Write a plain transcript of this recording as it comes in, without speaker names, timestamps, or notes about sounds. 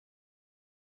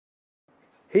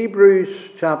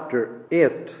Hebrews chapter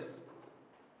 8.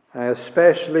 I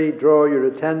especially draw your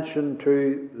attention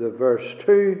to the verse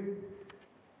 2.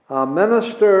 A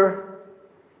minister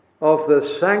of the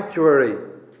sanctuary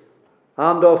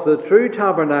and of the true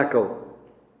tabernacle,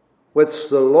 which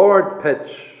the Lord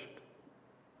pitched,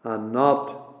 and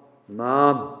not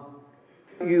man.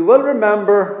 You will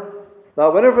remember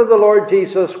that whenever the Lord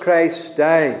Jesus Christ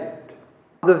died,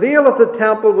 the veil of the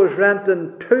temple was rent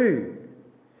in two.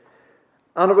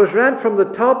 And it was rent from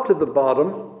the top to the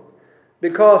bottom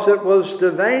because it was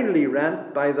divinely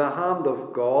rent by the hand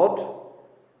of God.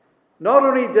 Not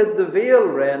only did the veil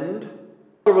rend,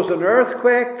 there was an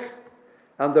earthquake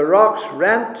and the rocks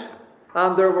rent,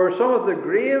 and there were some of the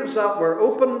graves that were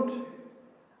opened,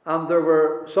 and there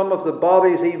were some of the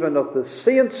bodies even of the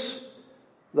saints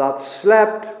that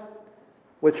slept,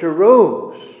 which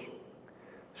arose.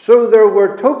 So there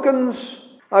were tokens,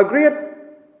 a great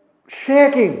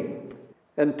shaking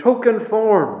in token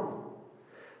form,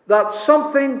 that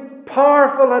something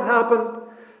powerful had happened,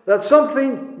 that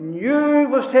something new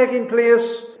was taking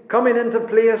place, coming into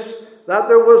place, that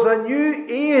there was a new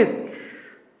age.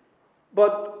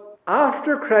 But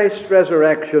after Christ's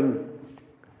resurrection,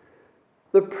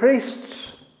 the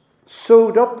priests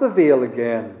sewed up the veil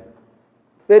again.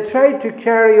 They tried to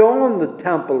carry on the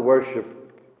temple worship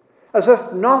as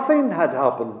if nothing had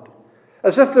happened,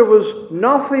 as if there was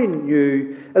nothing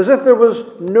new, as if there was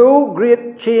no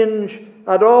great change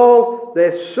at all.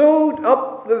 They sewed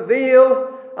up the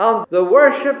veil, and the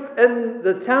worship in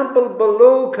the temple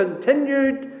below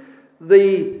continued.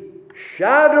 The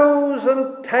shadows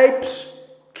and types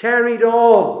carried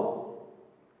on.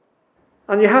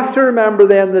 And you have to remember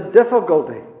then the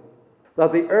difficulty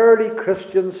that the early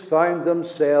Christians found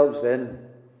themselves in.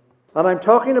 And I'm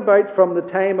talking about from the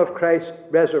time of Christ's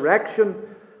resurrection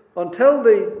until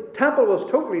the temple was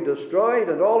totally destroyed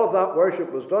and all of that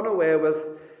worship was done away with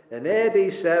in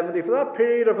AD 70. For that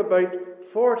period of about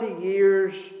 40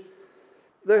 years,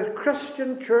 the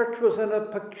Christian church was in a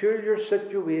peculiar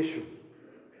situation.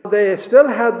 They still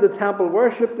had the temple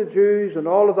worship, the Jews, and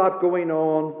all of that going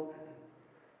on.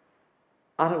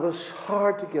 And it was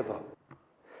hard to give up.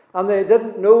 And they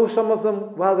didn't know, some of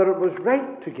them, whether it was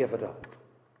right to give it up.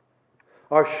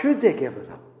 Or should they give it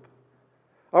up?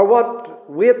 Or what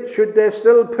weight should they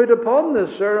still put upon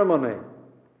this ceremony?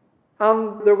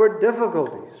 And there were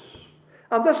difficulties.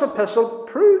 And this epistle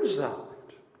proves that.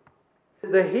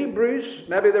 The Hebrews,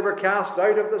 maybe they were cast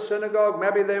out of the synagogue,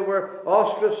 maybe they were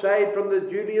ostracized from the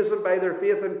Judaism by their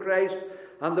faith in Christ,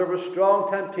 and there were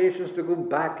strong temptations to go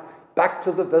back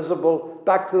to the visible,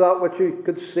 back to that which you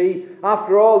could see.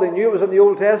 After all, they knew it was in the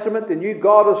Old Testament, they knew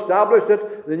God established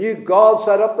it, they knew God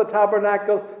set up the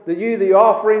tabernacle, they knew the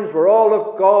offerings were all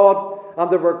of God,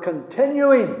 and they were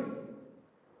continuing.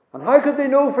 And how could they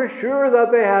know for sure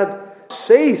that they had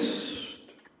ceased?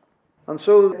 And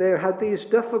so they had these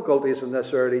difficulties in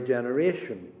this early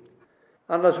generation.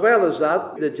 And as well as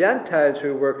that, the Gentiles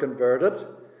who were converted,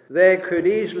 they could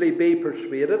easily be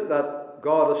persuaded that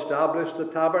God established the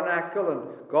tabernacle and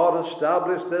God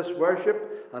established this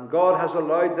worship and God has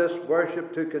allowed this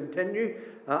worship to continue,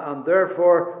 and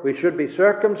therefore we should be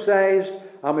circumcised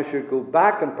and we should go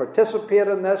back and participate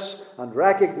in this and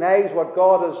recognize what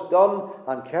God has done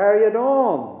and carry it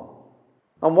on.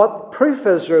 And what proof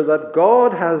is there that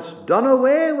God has done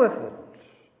away with it?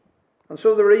 And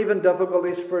so there are even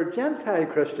difficulties for Gentile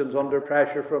Christians under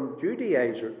pressure from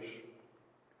Judaizers.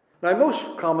 Now,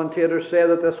 most commentators say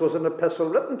that this was an epistle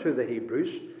written to the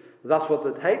Hebrews. That's what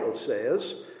the title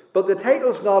says. But the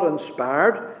title's not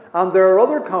inspired, and there are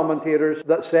other commentators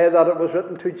that say that it was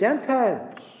written to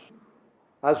Gentiles,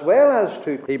 as well as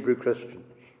to Hebrew Christians.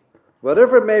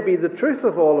 Whatever may be the truth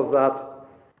of all of that,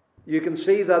 you can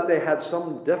see that they had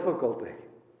some difficulty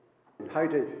in how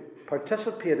to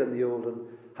participate in the old and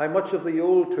how much of the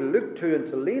old to look to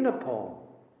and to lean upon.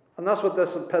 And that's what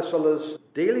this epistle is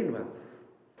dealing with.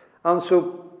 And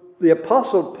so the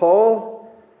Apostle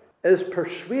Paul is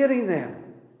persuading them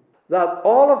that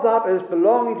all of that is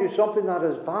belonging to something that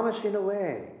is vanishing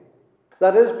away,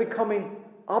 that is becoming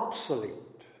obsolete,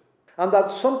 and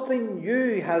that something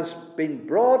new has been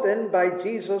brought in by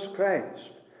Jesus Christ.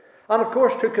 And of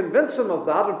course, to convince them of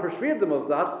that and persuade them of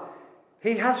that,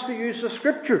 he has to use the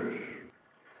Scriptures.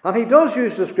 And he does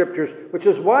use the Scriptures, which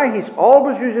is why he's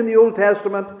always using the Old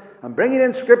Testament and bringing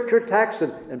in Scripture texts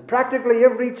in practically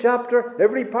every chapter,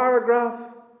 every paragraph.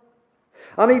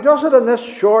 And he does it in this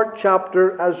short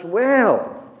chapter as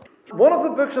well. One of the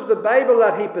books of the Bible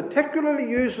that he particularly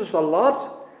uses a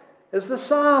lot is the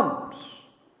Psalms,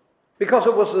 because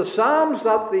it was the Psalms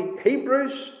that the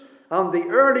Hebrews and the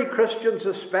early Christians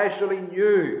especially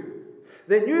knew.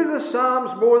 They knew the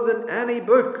Psalms more than any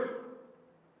book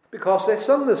because they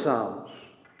sung the Psalms.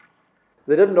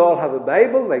 They didn't all have a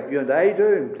Bible like you and I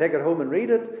do and take it home and read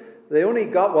it. They only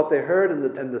got what they heard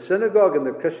in the synagogue, in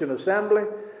the Christian assembly.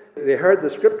 They heard the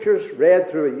scriptures read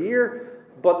through a year,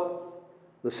 but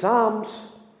the Psalms,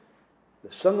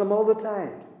 they sung them all the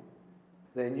time.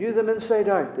 They knew them inside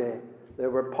out. They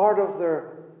were part of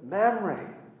their memory.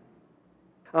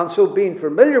 And so being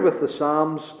familiar with the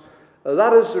Psalms,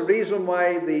 that is the reason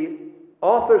why the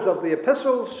authors of the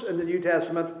epistles in the New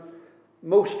Testament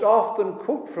most often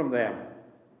quote from them.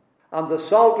 And the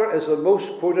Psalter is the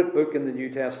most quoted book in the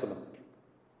New Testament.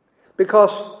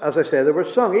 Because, as I say, they were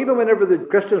sung. Even whenever the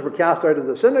Christians were cast out of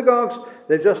the synagogues,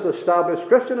 they just established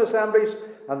Christian assemblies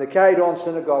and they carried on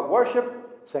synagogue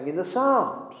worship, singing the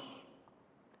Psalms,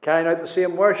 carrying out the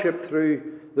same worship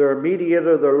through their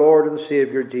mediator, their Lord and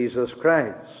Saviour, Jesus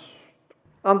Christ.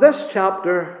 And this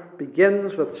chapter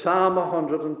begins with Psalm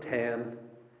 110,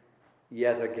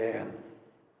 yet again.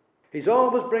 He's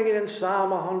always bringing in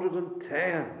Psalm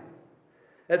 110.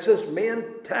 It's his main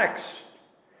text.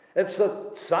 It's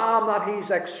the psalm that he's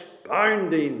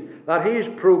expounding, that he's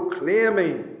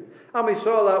proclaiming. And we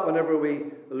saw that whenever we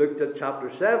looked at chapter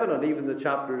 7 and even the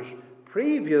chapters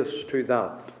previous to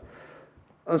that.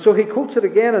 And so he quotes it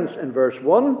again in verse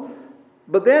 1.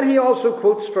 But then he also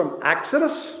quotes from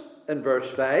Exodus in verse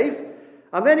 5.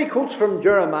 And then he quotes from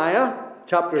Jeremiah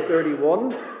chapter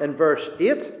 31 in verse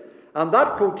 8. And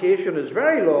that quotation is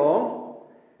very long.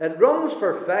 It runs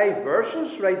for 5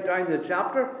 verses right down the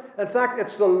chapter. In fact,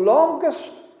 it's the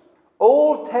longest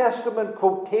Old Testament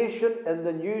quotation in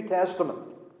the New Testament.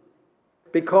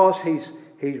 Because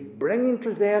he's bringing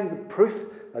to them the proof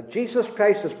that Jesus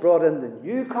Christ has brought in the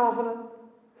new covenant,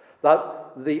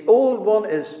 that the old one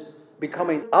is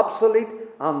becoming obsolete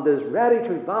and is ready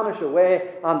to vanish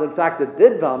away. And in fact, it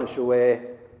did vanish away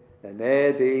in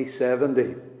AD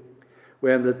 70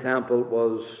 when the temple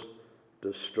was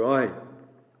destroyed.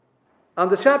 And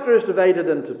the chapter is divided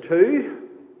into 2.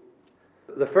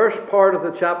 The first part of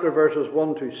the chapter, verses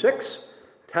 1 to 6,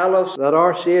 tell us that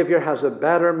our Saviour has a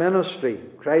better ministry.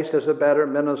 Christ has a better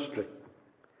ministry.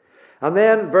 And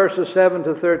then verses 7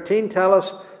 to 13 tell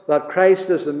us that Christ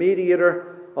is the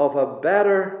mediator of a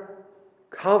better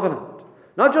covenant.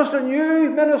 Not just a new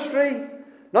ministry,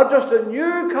 not just a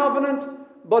new covenant,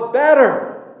 but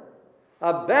better.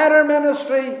 A better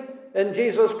ministry in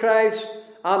Jesus Christ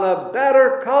and a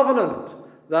better covenant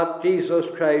that Jesus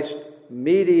Christ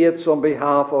mediates on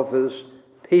behalf of his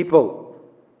people.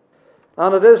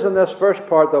 And it is in this first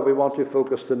part that we want to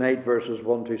focus tonight, verses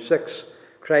 1 to 6.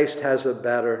 Christ has a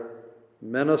better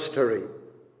ministry.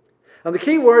 And the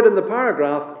key word in the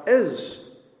paragraph is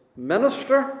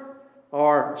minister,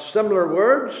 or similar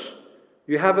words.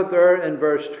 You have it there in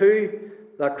verse 2,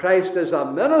 that Christ is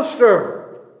a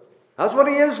minister. That's what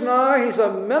he is now. He's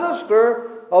a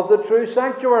minister of the true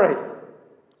sanctuary.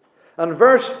 And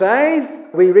verse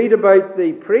 5, we read about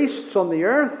the priests on the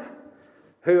earth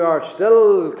who are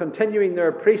still continuing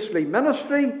their priestly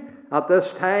ministry at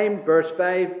this time, verse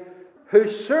 5, who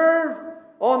serve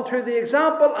unto the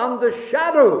example and the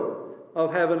shadow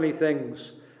of heavenly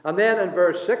things. And then in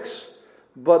verse 6,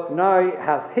 but now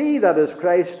hath he, that is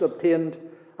Christ, obtained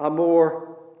a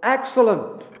more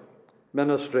excellent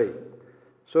ministry.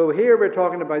 So here we're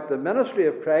talking about the ministry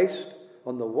of Christ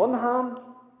on the one hand,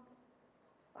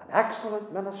 an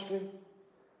excellent ministry,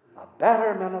 a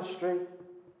better ministry,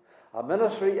 a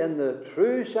ministry in the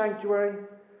true sanctuary,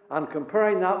 and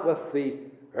comparing that with the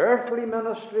earthly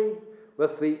ministry,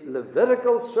 with the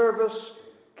Levitical service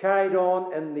carried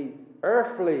on in the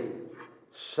earthly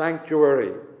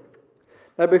sanctuary.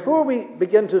 Now, before we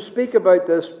begin to speak about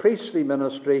this priestly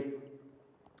ministry,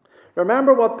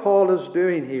 remember what Paul is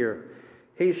doing here.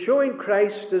 He's showing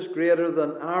Christ is greater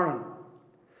than Aaron.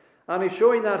 And he's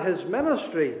showing that his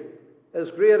ministry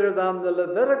is greater than the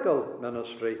Levitical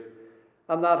ministry.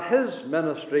 And that his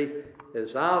ministry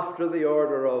is after the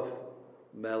order of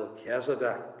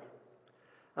Melchizedek.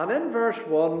 And in verse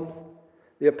 1,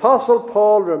 the Apostle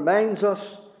Paul reminds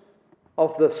us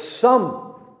of the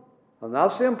sum. And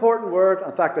that's the important word.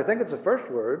 In fact, I think it's the first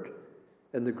word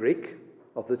in the Greek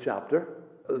of the chapter.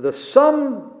 The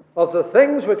sum of the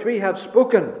things which we have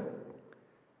spoken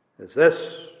is this.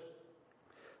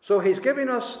 So he's giving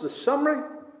us the summary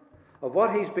of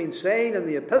what he's been saying in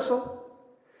the epistle.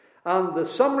 And the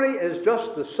summary is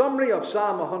just the summary of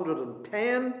Psalm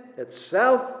 110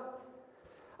 itself.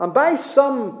 And by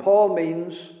sum, Paul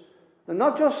means, and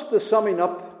not just the summing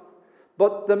up,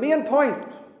 but the main point,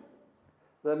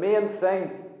 the main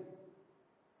thing.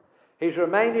 He's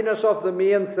reminding us of the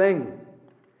main thing,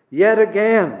 yet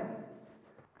again.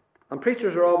 And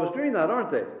preachers are always doing that,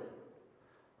 aren't they?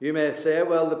 You may say,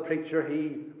 well, the preacher,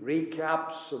 he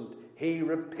recaps and he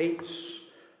repeats,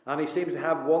 and he seems to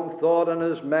have one thought in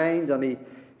his mind, and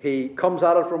he comes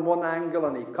at it from one angle,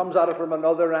 and he comes at it from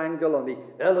another angle, and he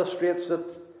illustrates it,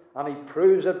 and he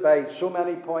proves it by so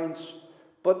many points.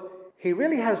 But he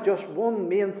really has just one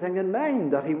main thing in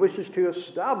mind that he wishes to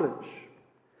establish.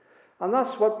 And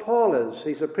that's what Paul is.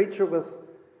 He's a preacher with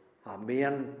a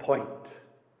main point,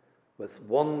 with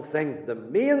one thing, the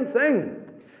main thing.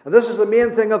 And this is the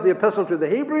main thing of the Epistle to the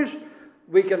Hebrews.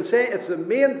 We can say it's the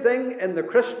main thing in the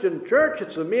Christian church.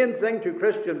 It's the main thing to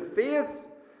Christian faith.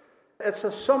 It's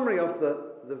a summary of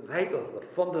the vital, the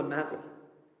fundamental.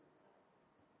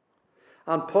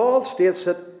 And Paul states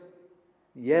it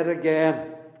yet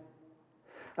again,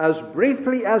 as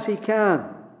briefly as he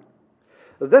can.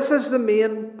 This is the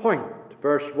main point.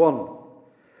 Verse 1.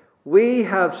 We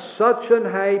have such an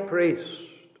high priest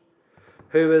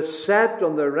who is set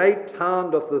on the right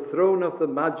hand of the throne of the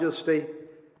majesty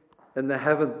in the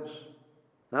heavens.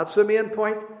 That's the main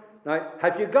point. Now,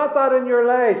 have you got that in your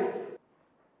life?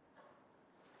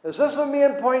 Is this the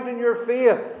main point in your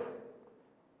faith?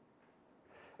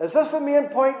 Is this the main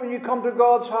point when you come to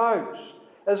God's house?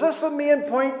 Is this the main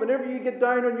point whenever you get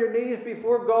down on your knees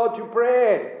before God to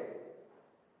pray?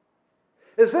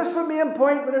 Is this the main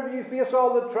point whenever you face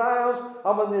all the trials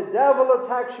and when the devil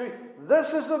attacks you?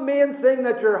 This is the main thing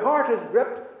that your heart is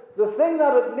gripped, the thing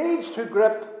that it needs to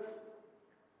grip.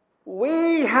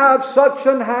 We have such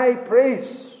an high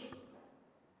priest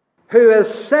who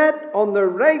is set on the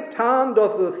right hand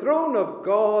of the throne of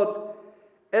God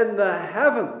in the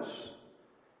heavens.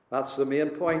 That's the main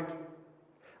point.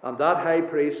 And that high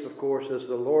priest, of course, is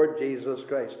the Lord Jesus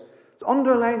Christ.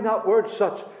 Underline that word,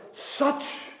 such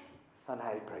an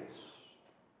high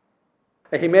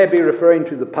priest. He may be referring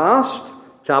to the past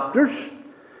chapters.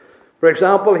 For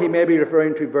example, he may be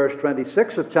referring to verse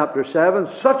 26 of chapter 7.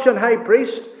 Such an high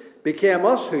priest became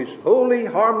us, who's holy,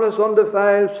 harmless,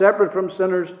 undefiled, separate from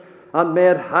sinners, and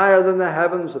made higher than the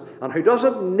heavens, and who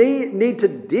doesn't need to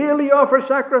daily offer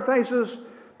sacrifices,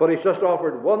 but he's just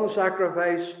offered one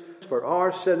sacrifice for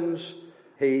our sins.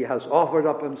 He has offered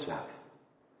up himself.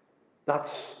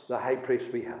 That's the high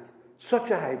priest we have. Such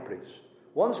a high priest.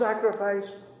 One sacrifice,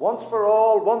 once for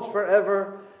all, once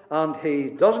forever, and he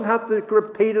doesn't have to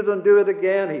repeat it and do it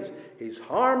again. He's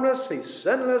harmless, he's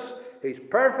sinless, he's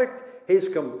perfect, he's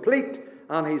complete,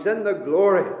 and he's in the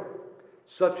glory.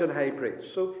 Such a high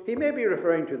priest. So he may be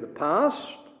referring to the past.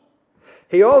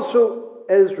 He also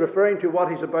is referring to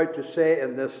what he's about to say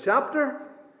in this chapter,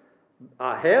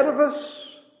 ahead of us.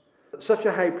 Such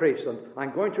a high priest. And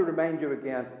I'm going to remind you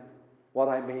again what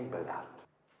I mean by that.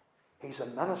 He's a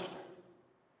minister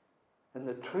in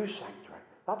the true sanctuary.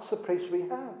 That's the priest we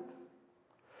have.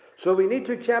 So we need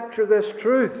to capture this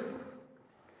truth.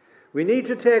 We need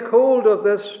to take hold of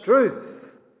this truth.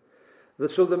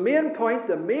 So the main point,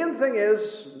 the main thing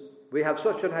is, we have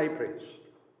such a high priest.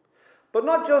 But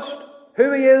not just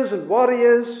who he is and what he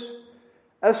is,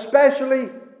 especially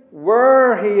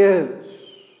where he is.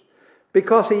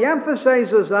 Because he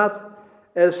emphasizes that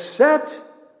is set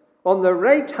on the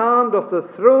right hand of the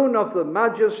throne of the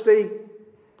majesty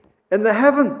in the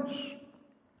heavens.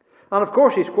 And of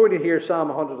course he's quoting here Psalm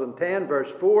 110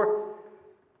 verse 4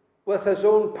 with his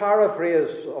own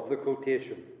paraphrase of the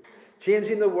quotation,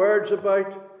 changing the words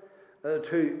about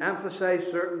to emphasize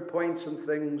certain points and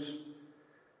things.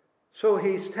 So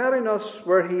he's telling us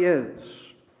where he is.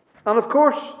 And of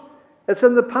course, it's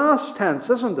in the past tense,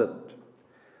 isn't it?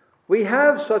 We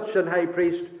have such an high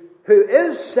priest who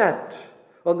is set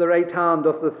on the right hand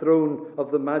of the throne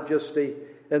of the majesty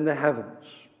in the heavens.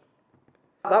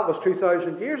 That was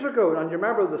 2,000 years ago. And you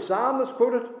remember the psalm that's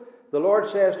quoted? The Lord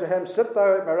says to him, sit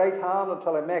thou at my right hand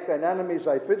until I make thine enemies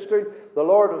thy footstool. The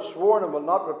Lord has sworn and will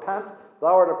not repent. Thou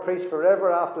art a priest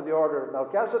forever after the order of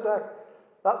Melchizedek.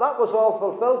 That was all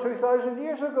fulfilled 2,000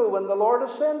 years ago when the Lord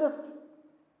ascended.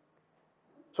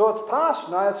 So it's past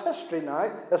now, it's history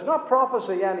now. It's not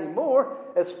prophecy anymore.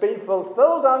 It's been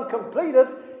fulfilled and completed.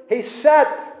 He's set.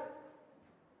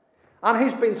 And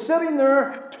he's been sitting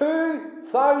there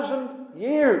 2,000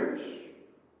 years.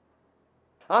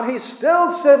 And he's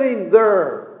still sitting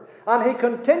there. And he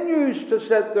continues to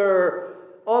sit there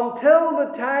until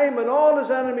the time when all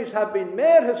his enemies have been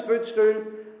made his footstool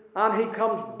and he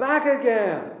comes back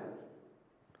again.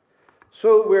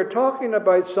 So we're talking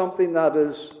about something that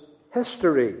is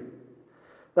history,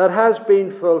 that has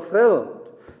been fulfilled.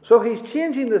 So he's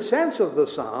changing the sense of the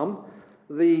psalm,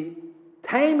 the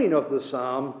timing of the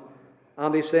psalm,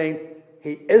 and he's saying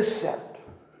he is set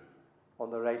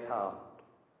on the right hand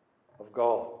of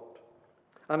God.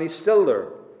 And he's still there.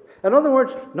 In other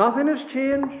words, nothing has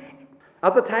changed.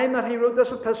 At the time that he wrote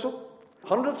this epistle,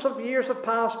 hundreds of years have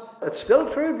passed. It's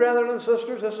still true, brethren and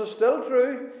sisters. This is still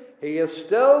true. He is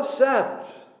still set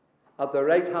at the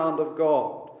right hand of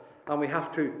God. And we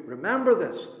have to remember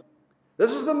this.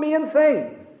 This is the main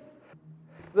thing.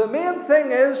 The main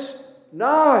thing is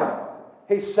now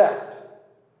he's set.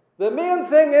 The main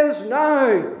thing is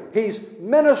now he's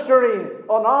ministering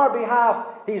on our behalf.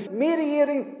 He's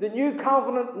mediating the new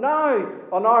covenant now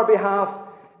on our behalf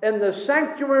in the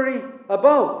sanctuary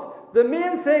above. The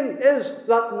main thing is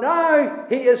that now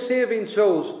he is saving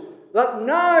souls, that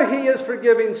now he is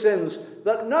forgiving sins,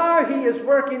 that now he is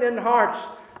working in hearts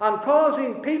and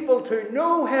causing people to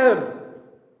know him.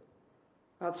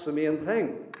 That's the main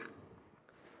thing.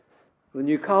 The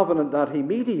new covenant that he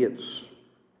mediates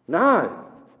now.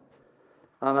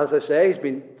 And as I say, he's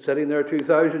been sitting there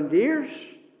 2,000 years.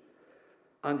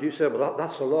 And you say, well,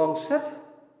 that's a long sit.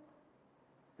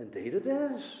 Indeed it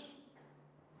is.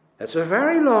 It's a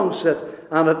very long sit.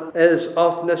 And it is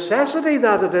of necessity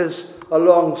that it is a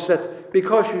long sit.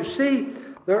 Because you see,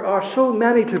 there are so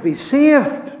many to be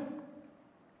saved.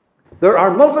 There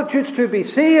are multitudes to be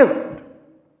saved.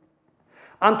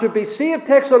 And to be saved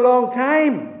takes a long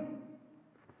time.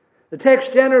 It takes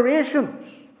generations.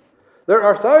 There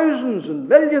are thousands and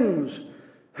millions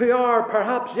who are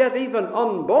perhaps yet even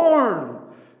unborn,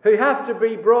 who have to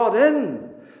be brought in.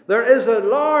 There is a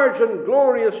large and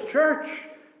glorious church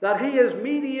that he is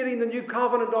mediating the new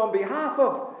covenant on behalf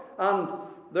of, and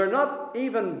they're not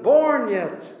even born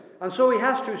yet. And so he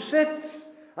has to sit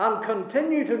and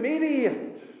continue to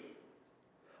mediate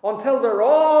until they're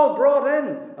all brought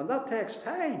in, and that takes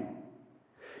time.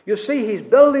 You see, he's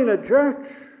building a church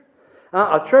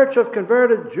of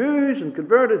converted Jews and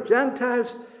converted Gentiles.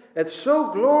 It's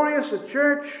so glorious a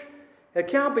church, it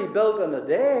can't be built in a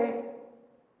day.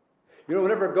 You know,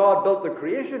 whenever God built the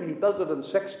creation, he built it in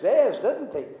 6 days,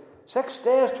 didn't he? 6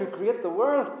 days to create the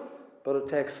world. But it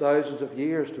takes thousands of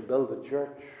years to build a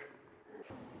church.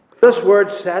 This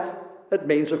word set, it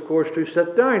means, of course, to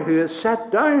sit down. Who is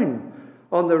set down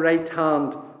on the right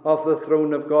hand of the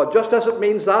throne of God. Just as it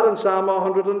means that in Psalm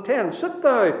 110. Sit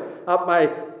thou at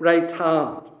my right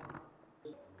hand.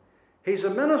 He's a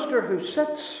minister who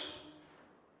sits.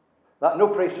 That no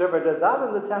priest ever did that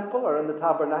in the temple or in the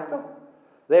tabernacle.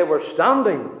 They were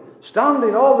standing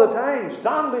all the time,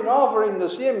 standing, offering the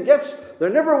same gifts. There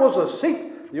never was a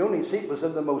seat. The only seat was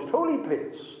in the most holy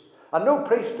place. And no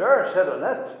priest dare sit on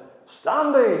it.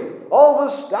 Standing,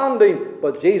 always standing.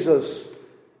 But Jesus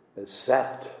is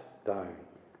set down.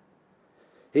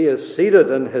 He is seated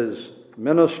in his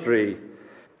ministry,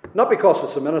 not because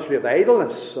it's a ministry of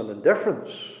idleness and indifference,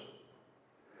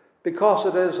 because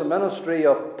it is a ministry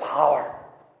of power.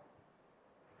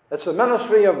 It's a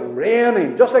ministry of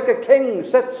reigning, just like a king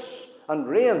sits and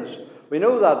reigns. We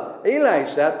know that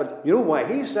Eli sat, but you know why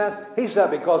he sat? He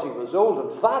sat because he was old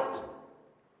and fat.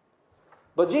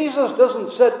 But Jesus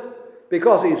doesn't sit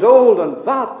because he's old and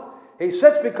fat. He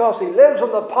sits because he lives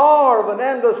in the power of an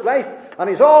endless life, and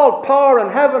he's all power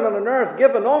in heaven and on earth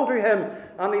given unto him,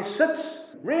 and he sits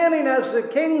reigning as the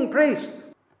king priest.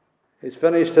 He's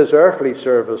finished his earthly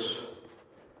service,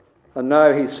 and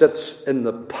now he sits in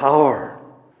the power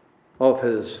of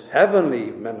his heavenly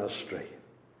ministry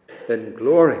in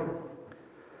glory.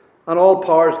 And all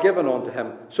power is given unto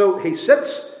him. So he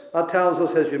sits. That tells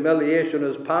us his humiliation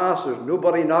is past. There's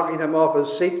nobody knocking him off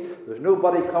his seat. There's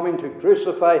nobody coming to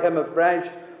crucify him afresh.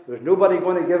 There's nobody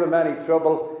going to give him any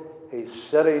trouble. He's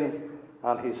sitting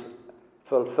and he's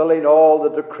fulfilling all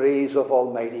the decrees of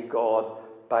Almighty God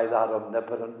by that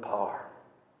omnipotent power.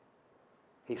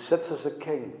 He sits as a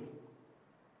king,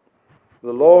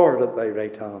 the Lord at thy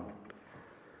right hand.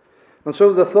 And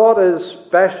so the thought is,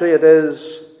 especially it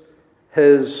is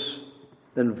his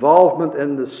involvement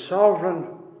in the sovereign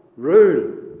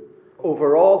rule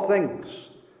over all things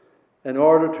in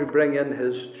order to bring in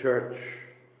his church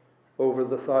over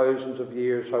the thousands of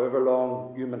years, however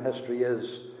long human history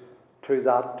is, to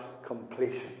that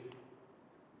completion.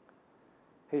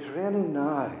 He's reigning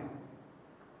now.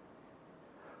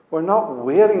 We're not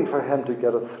waiting for him to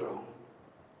get a throne.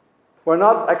 We're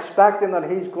not expecting that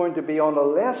he's going to be on a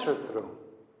lesser throne.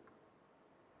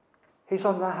 He's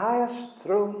on the highest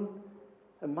throne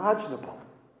imaginable.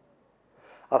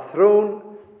 A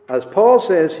throne, as Paul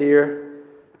says here,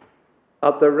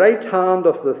 at the right hand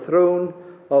of the throne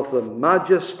of the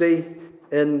majesty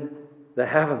in the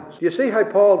heavens. You see how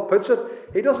Paul puts it?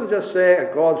 He doesn't just say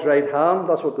at God's right hand.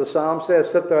 That's what the psalm says,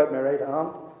 sit there at my right hand.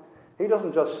 He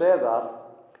doesn't just say that.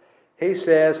 He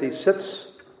says he sits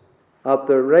at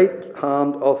the right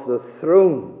hand of the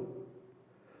throne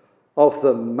of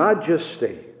the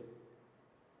majesty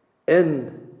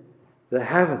in the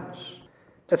heavens.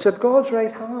 It's at God's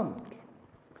right hand.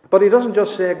 But he doesn't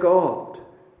just say God.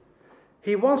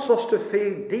 He wants us to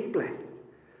feel deeply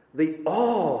the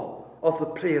awe of the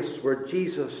place where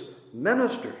Jesus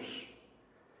ministers.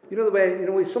 You know the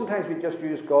way, sometimes we just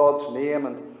use God's name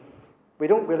and we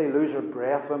don't really lose our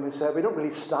breath when we say it. We don't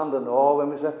really stand in awe when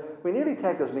we say it. We nearly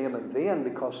take his name in vain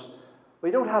because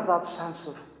we don't have that sense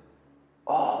of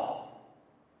awe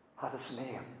at his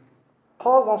name.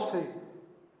 Paul wants to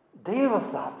deal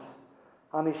with that.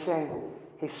 And he's saying,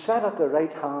 he's set at the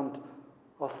right hand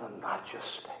of the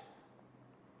majesty.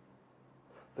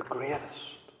 The greatest.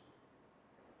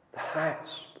 The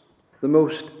highest. The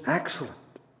most excellent.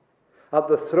 At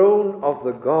the throne of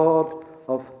the God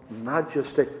of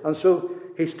majesty. And so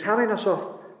he's telling us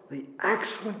of the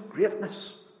excellent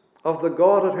greatness of the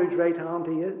God at whose right hand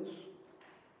he is.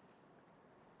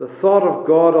 The thought of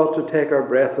God ought to take our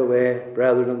breath away,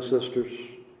 brethren and sisters.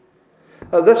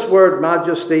 This word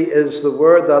majesty is the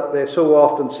word that they so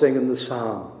often sing in the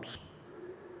Psalms.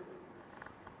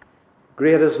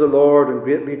 Great is the Lord and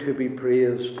greatly to be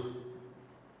praised.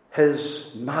 His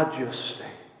majesty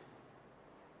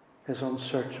is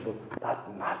unsearchable.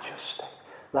 That majesty,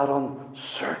 that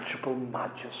unsearchable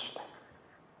majesty.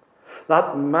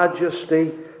 That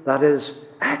majesty that is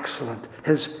excellent.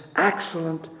 His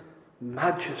excellent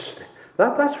majesty.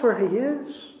 That's where he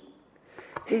is.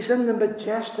 He's in the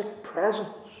majestic presence.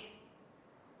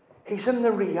 He's in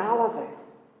the reality.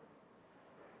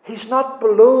 He's not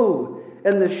below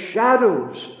in the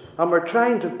shadows and we're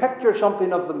trying to picture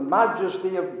something of the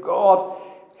majesty of God.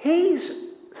 He's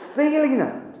feeling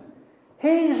it.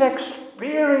 He's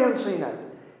experiencing it.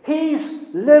 He's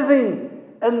living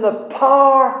in the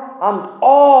power and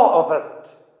awe of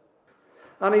it.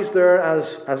 And he's there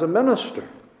as a minister.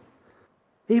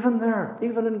 Even there,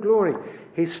 even in glory.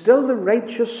 He's still the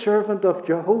righteous servant of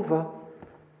Jehovah,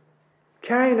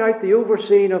 carrying out the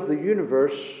overseeing of the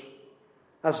universe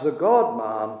as the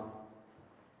God-man,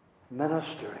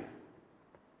 ministering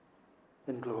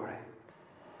in glory.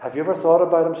 Have you ever thought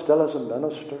about him still as a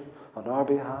minister on our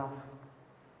behalf?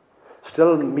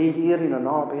 Still mediating on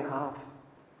our behalf?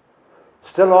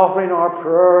 Still offering our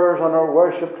prayers and our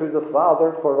worship to the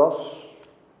Father for us?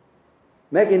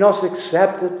 Making us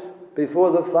accepted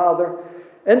before the Father,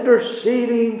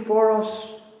 interceding for us,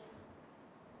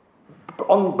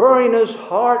 unburying his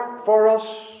heart for us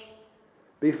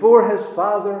before his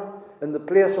Father in the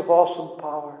place of awesome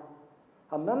power.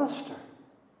 A minister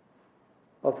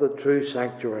of the true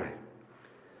sanctuary.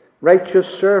 Righteous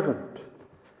servant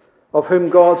of whom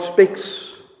God speaks.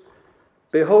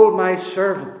 Behold my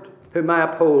servant whom I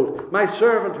uphold. My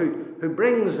servant who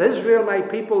brings Israel, my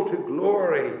people, to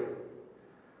glory.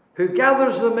 Who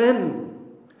gathers them in.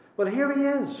 Well, here he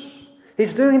is.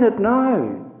 He's doing it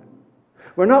now.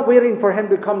 We're not waiting for him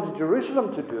to come to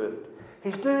Jerusalem to do it.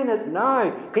 He's doing it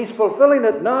now. He's fulfilling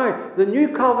it now. The new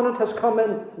covenant has come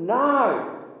in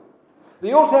now.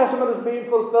 The Old Testament is being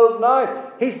fulfilled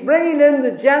now. He's bringing in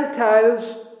the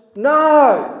Gentiles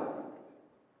now.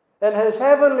 In his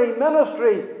heavenly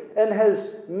ministry, in his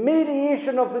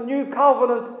mediation of the new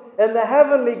covenant, in the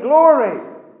heavenly glory.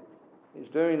 He's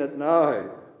doing it now.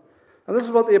 And this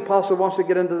is what the apostle wants to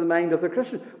get into the mind of the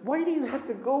Christian. Why do you have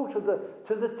to go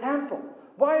to the temple?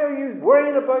 Why are you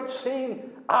worried about seeing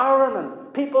Aaron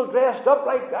and people dressed up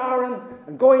like Aaron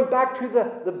and going back to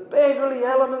the beggarly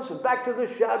elements and back to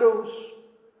the shadows?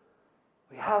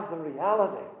 We have the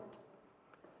reality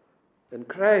in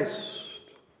Christ.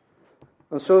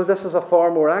 And so this is a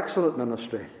far more excellent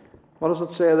ministry. What does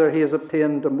it say there? He has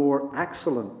obtained a more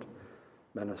excellent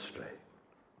ministry.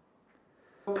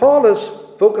 Paul is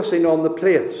focusing on the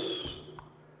place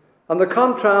and the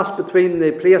contrast between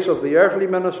the place of the earthly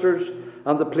ministers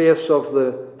and the place of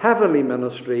the heavenly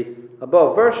ministry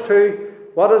above. Verse 2,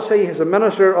 what is he? He's a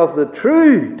minister of the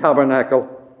true tabernacle,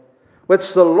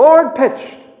 which the Lord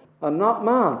pitched and not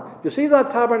man. You see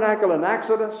that tabernacle in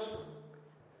Exodus?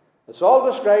 It's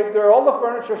all described there. All the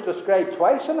furniture is described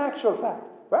twice in actual fact.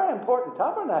 Very important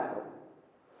tabernacle.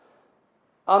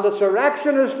 And its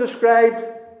erection is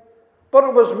described. But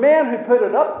it was men who put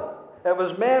it up. It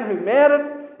was men who made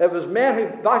it. It was men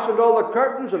who fashioned all the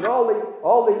curtains and all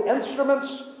the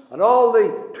instruments and all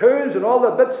the tools and all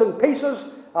the bits and pieces,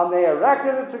 and they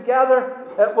erected it together.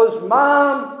 It was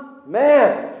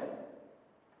man-made.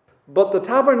 But the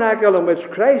tabernacle in which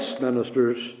Christ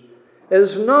ministers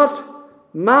is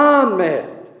not man-made.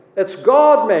 It's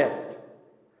God-made.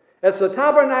 It's the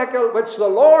tabernacle which the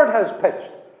Lord has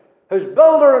pitched, whose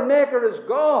builder and maker is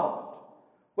God,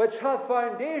 which hath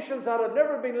foundations that have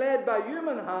never been laid by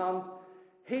human hand.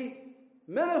 He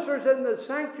ministers in the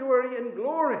sanctuary in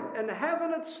glory, in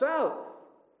heaven itself.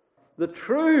 The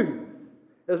true,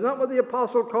 is not what the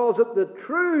apostle calls it, the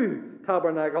true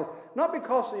tabernacle. Not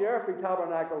because the earthly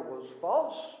tabernacle was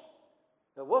false.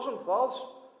 It wasn't false,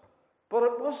 but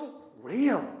it wasn't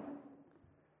real.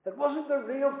 It wasn't the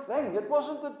real thing. It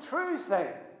wasn't the true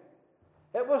thing.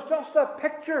 It was just a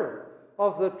picture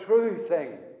of the true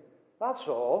thing. That's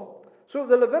all. So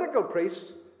the Levitical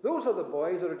priests, those are the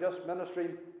boys that are just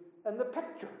ministering in the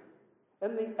picture,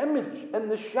 in the image, in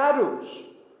the shadows.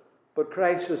 But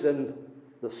Christ is in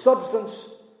the substance,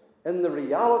 in the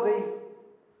reality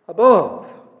above.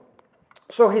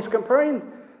 So he's comparing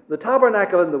the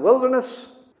tabernacle in the wilderness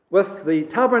with the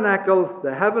tabernacle,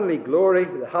 the heavenly glory,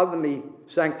 the heavenly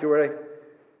sanctuary.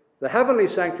 The heavenly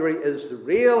sanctuary is the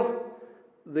real.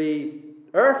 The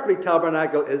earthly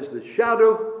tabernacle is the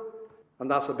shadow. And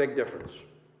that's a big difference.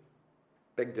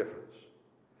 Big difference.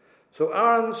 So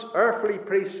Aaron's earthly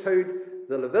priesthood,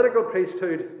 the Levitical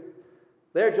priesthood,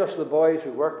 they're just the boys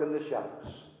who worked in the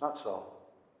shadows. That's all.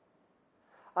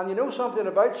 And you know something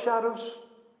about shadows?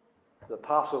 They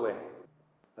pass away.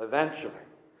 Eventually.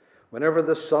 Whenever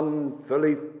the sun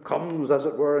fully comes, as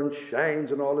it were, and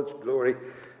shines in all its glory,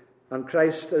 and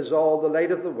Christ is all the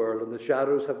light of the world, and the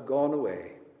shadows have gone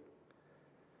away.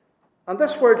 And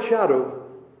this word shadow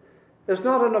is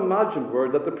not an imagined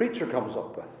word that the preacher comes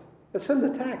up with. It's in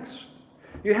the text.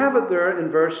 You have it there in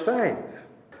verse 5,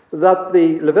 that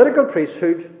the Levitical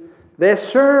priesthood, they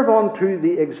serve unto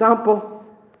the example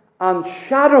and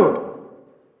shadow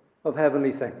of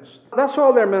heavenly things. That's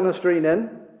all they're ministering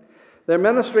in. They're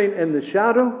ministering in the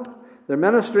shadow. They're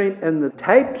ministering in the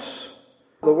types.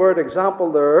 The word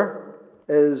example there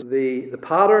is the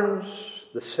patterns,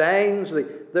 the signs,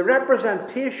 the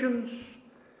representations.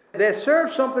 They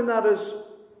serve something that is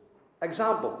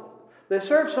example. They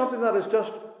serve something that is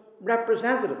just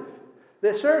representative.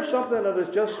 They serve something that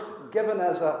is just given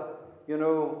as a,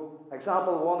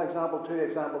 example 1, example 2,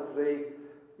 example 3,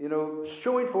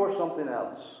 showing forth something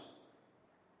else.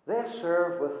 They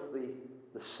serve with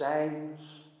the signs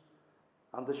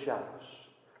and the shadows.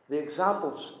 The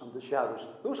examples and the shadows.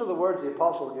 Those are the words the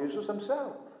apostle uses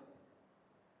himself.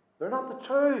 They're not the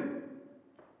true,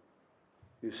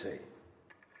 you see.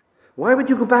 Why would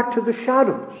you go back to the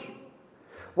shadows?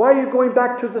 Why are you going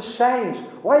back to the signs?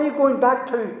 Why are you going back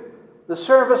to the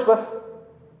service with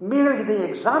merely the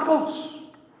examples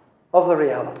of the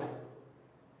reality?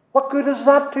 What good is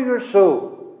that to your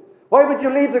soul? Why would you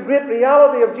leave the great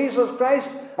reality of Jesus Christ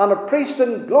and a priest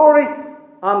in glory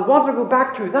and want to go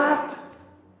back to that?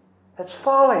 It's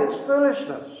folly, it's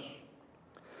foolishness.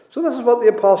 So this is what the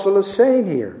apostle is saying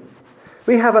here.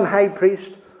 We have an high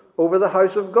priest over the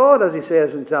house of God, as he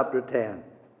says in chapter 10.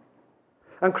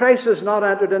 And Christ has not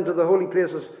entered into the holy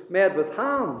places made with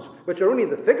hands, which are only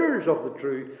the figures of the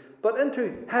true, but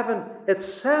into heaven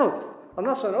itself. And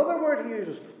that's another word he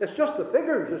uses. It's just the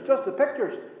figures, it's just the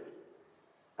pictures.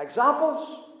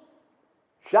 Examples,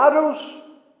 shadows,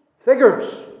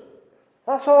 figures.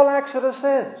 That's all Exodus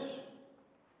is.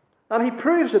 And he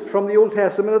proves it from the Old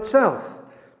Testament itself,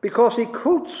 because he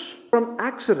quotes from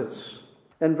Exodus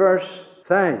in verse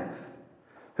 5.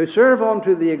 Who serve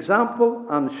unto the example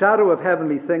and shadow of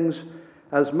heavenly things,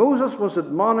 as Moses was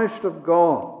admonished of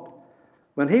God,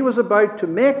 when he was about to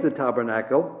make the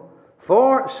tabernacle.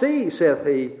 For, see, saith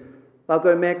he, that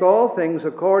thou make all things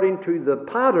according to the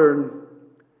pattern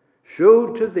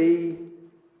showed to thee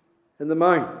in the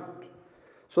mount.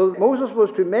 So Moses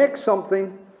was to make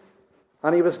something,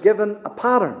 and he was given a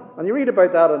pattern. And you read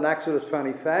about that in Exodus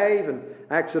 25 and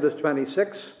Exodus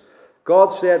 26.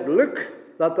 God said, look,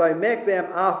 that thou make them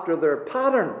after their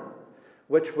pattern,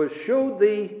 which was showed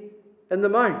thee in the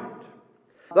mount.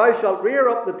 Thou shalt rear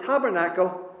up the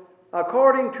tabernacle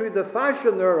according to the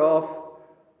fashion thereof,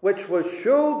 which was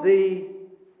showed thee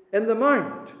in the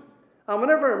mount. And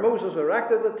whenever Moses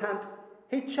erected the tent,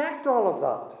 he checked all of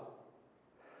that.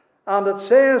 And it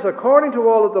says, according to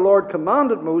all that the Lord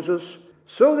commanded Moses,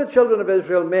 so the children of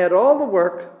Israel made all the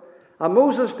work. And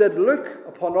Moses did look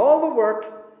upon all the work,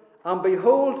 and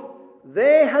behold,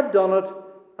 they had done it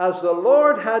as the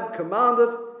Lord had commanded,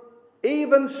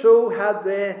 even so had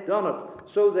they done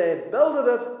it. So they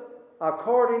builded it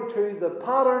according to the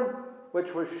pattern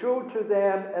which was showed to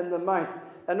them in the mount.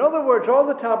 In other words, all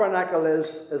the tabernacle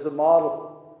is a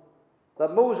model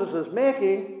that Moses is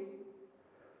making,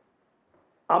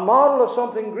 a model of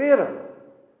something greater.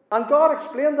 And God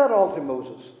explained that all to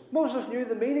Moses. Moses knew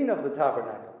the meaning of the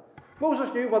tabernacle.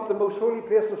 Moses knew what the most holy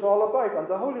place was all about, and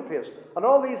the holy place. And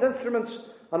all these instruments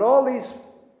and all these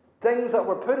things that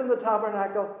were put in the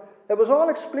tabernacle, it was all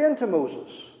explained to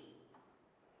Moses.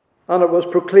 And it was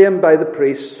proclaimed by the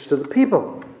priests to the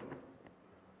people,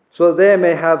 so that they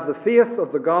may have the faith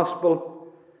of the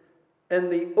gospel in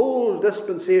the old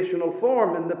dispensational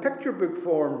form, in the picture book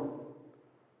form,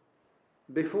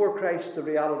 before Christ the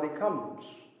reality comes.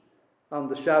 And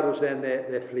the shadows then,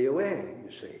 they flee away,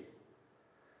 you see.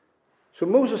 So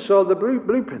Moses saw the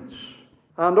blueprints.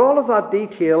 And all of that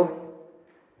detail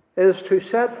is to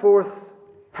set forth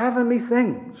heavenly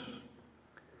things.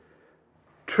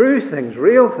 True things,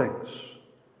 real things.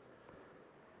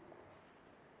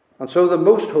 And so the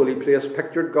most holy place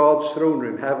pictured God's throne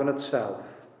room, heaven itself.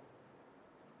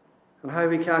 And how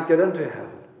we can't get into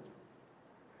heaven.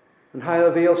 And how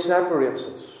the veil separates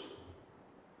us.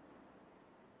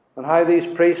 And how these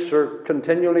priests are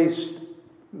continually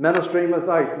ministering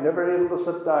without, never able to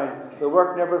sit down, the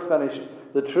work never finished,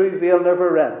 the true veil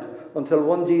never rent, until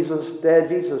one day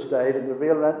Jesus died and the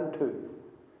veil rent in two.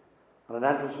 And an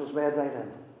entrance was made right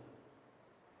in.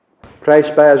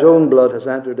 Christ by his own blood has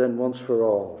entered in once for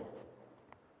all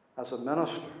as a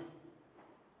minister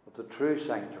of the true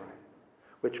sanctuary,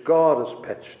 which God has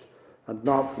pitched and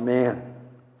not men.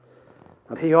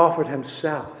 And he offered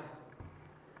himself.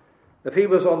 If he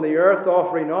was on the earth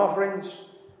offering offerings,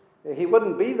 he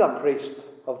wouldn't be the priest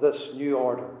of this new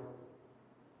order.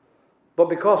 But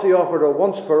because he offered a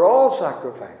once-for-all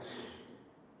sacrifice,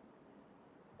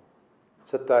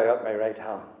 sit thou at my right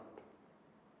hand.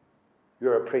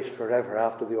 You're a priest forever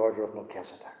after the order of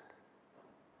Melchizedek.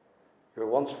 Your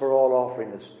once-for-all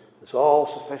offering is all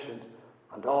sufficient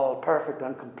and all perfect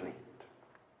and complete.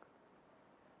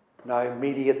 Now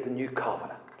mediate the new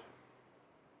covenant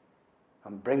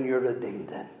and bring your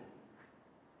redeemed in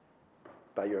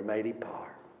by your mighty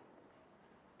power.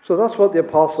 So that's what the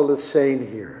apostle is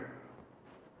saying here.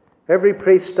 Every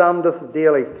priest standeth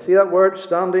daily. See that word,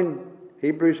 standing?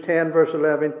 Hebrews 10 verse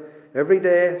 11. Every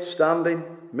day, standing,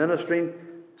 ministering,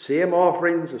 same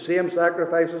offerings, the same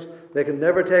sacrifices. They can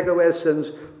never take away sins.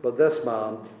 But this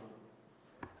man,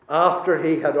 after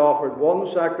he had offered one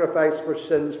sacrifice for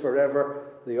sins forever,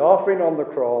 the offering on the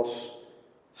cross,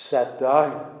 sat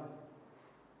down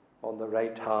on the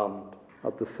right hand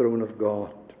at the throne of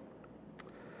God.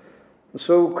 And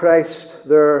so Christ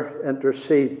there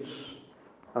intercedes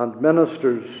and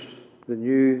ministers the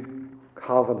new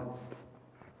covenant.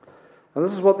 And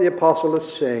this is what the apostle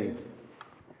is saying.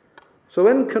 So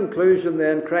in conclusion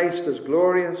then, Christ is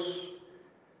glorious.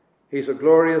 He's a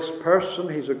glorious person.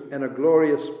 He's in a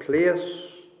glorious place.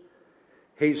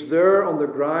 He's there on the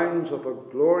grounds of a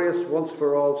glorious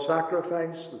once-for-all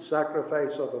sacrifice, the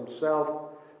sacrifice of himself,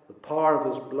 the power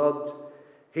of his blood.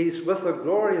 He's with a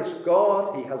glorious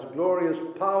God. He has glorious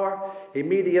power. He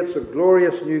mediates a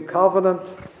glorious new covenant.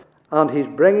 And he's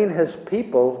bringing his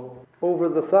people over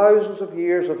the thousands of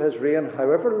years of his reign,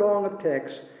 however long it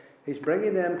takes, he's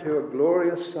bringing them to a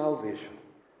glorious salvation.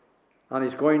 And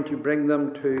he's going to bring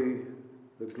them to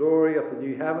the glory of the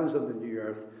new heavens and the new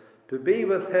earth, to be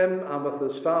with him and with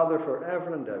his Father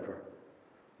forever and ever,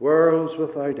 worlds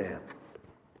without end.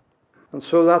 And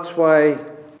so that's why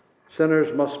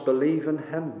sinners must believe in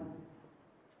him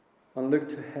and look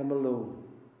to him alone.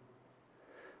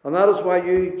 And that is why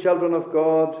you, children of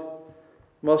God,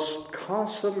 must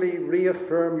constantly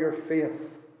reaffirm your faith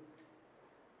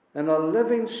in a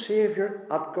living Saviour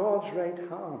at God's right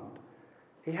hand.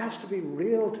 He has to be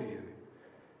real to you.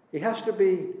 He has to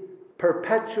be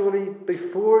perpetually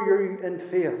before you in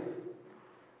faith,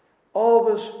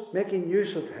 always making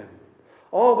use of him,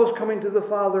 always coming to the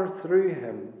Father through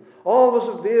him, always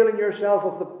availing yourself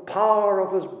of the power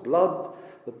of his blood,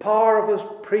 the power of his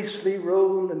priestly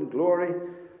role in glory,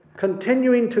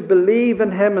 continuing to believe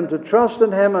in him and to trust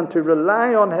in him and to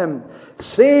rely on him,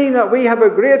 seeing that we have a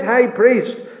great high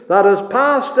priest that has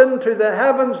passed into the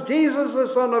heavens, Jesus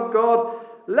the Son of God.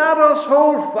 Let us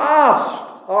hold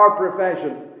fast our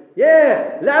profession.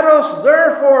 Yea, let us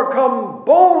therefore come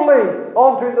boldly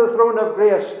unto the throne of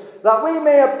grace, that we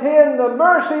may obtain the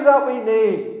mercy that we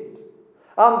need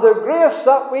and the grace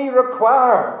that we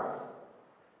require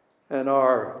in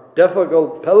our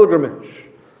difficult pilgrimage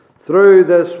through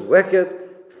this wicked,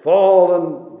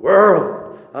 fallen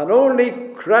world. And only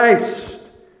Christ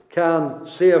can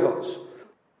save us.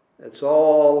 It's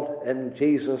all in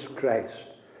Jesus Christ.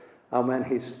 And when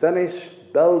he's finished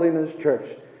building his church,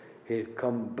 he'll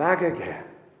come back again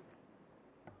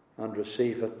and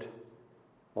receive it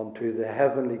unto the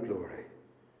heavenly glory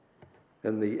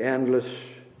in the endless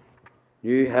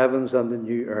new heavens and the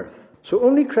new earth. So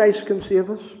only Christ can save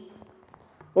us.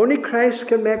 Only Christ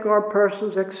can make our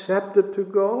persons accepted to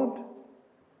God.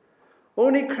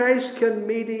 Only Christ can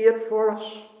mediate for us.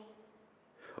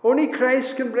 Only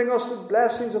Christ can bring us the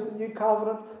blessings of the new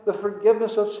covenant, the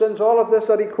forgiveness of sins, all of this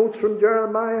that he quotes from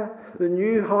Jeremiah, the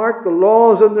new heart, the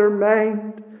laws in their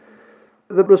mind,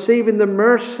 the receiving the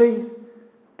mercy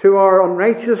to our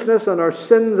unrighteousness and our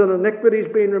sins and iniquities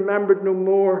being remembered no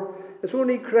more. It's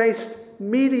only Christ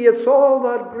mediates all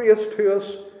that grace to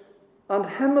us, and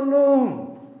him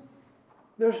alone.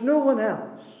 There's no one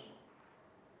else.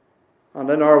 And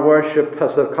in our worship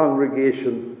as a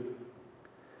congregation,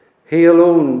 he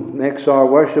alone makes our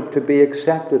worship to be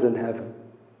accepted in heaven.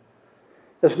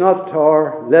 It's not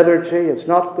our liturgy, it's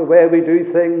not the way we do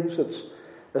things,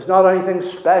 it's not anything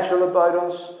special about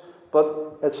us,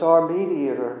 but it's our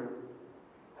mediator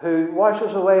who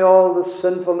washes away all the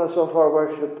sinfulness of our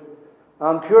worship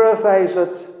and purifies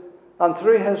it, and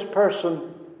through his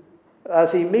person,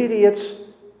 as he mediates,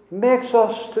 makes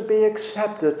us to be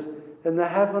accepted in the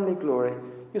heavenly glory.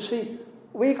 You see,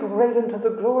 we go right into the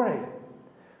glory.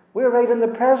 We're right in the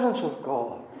presence of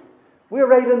God. We're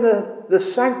right in the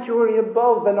sanctuary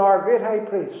above in our great high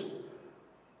priest.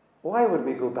 Why would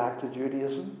we go back to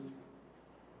Judaism?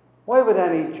 Why would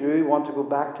any Jew want to go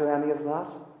back to any of that?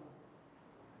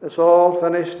 It's all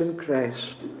finished in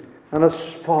Christ. And it's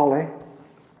folly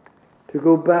to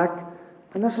go back.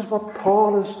 And this is what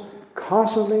Paul is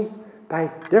constantly, by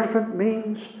different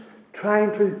means,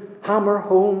 trying to hammer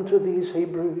home to these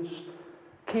Hebrews.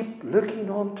 Keep looking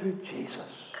on to Jesus.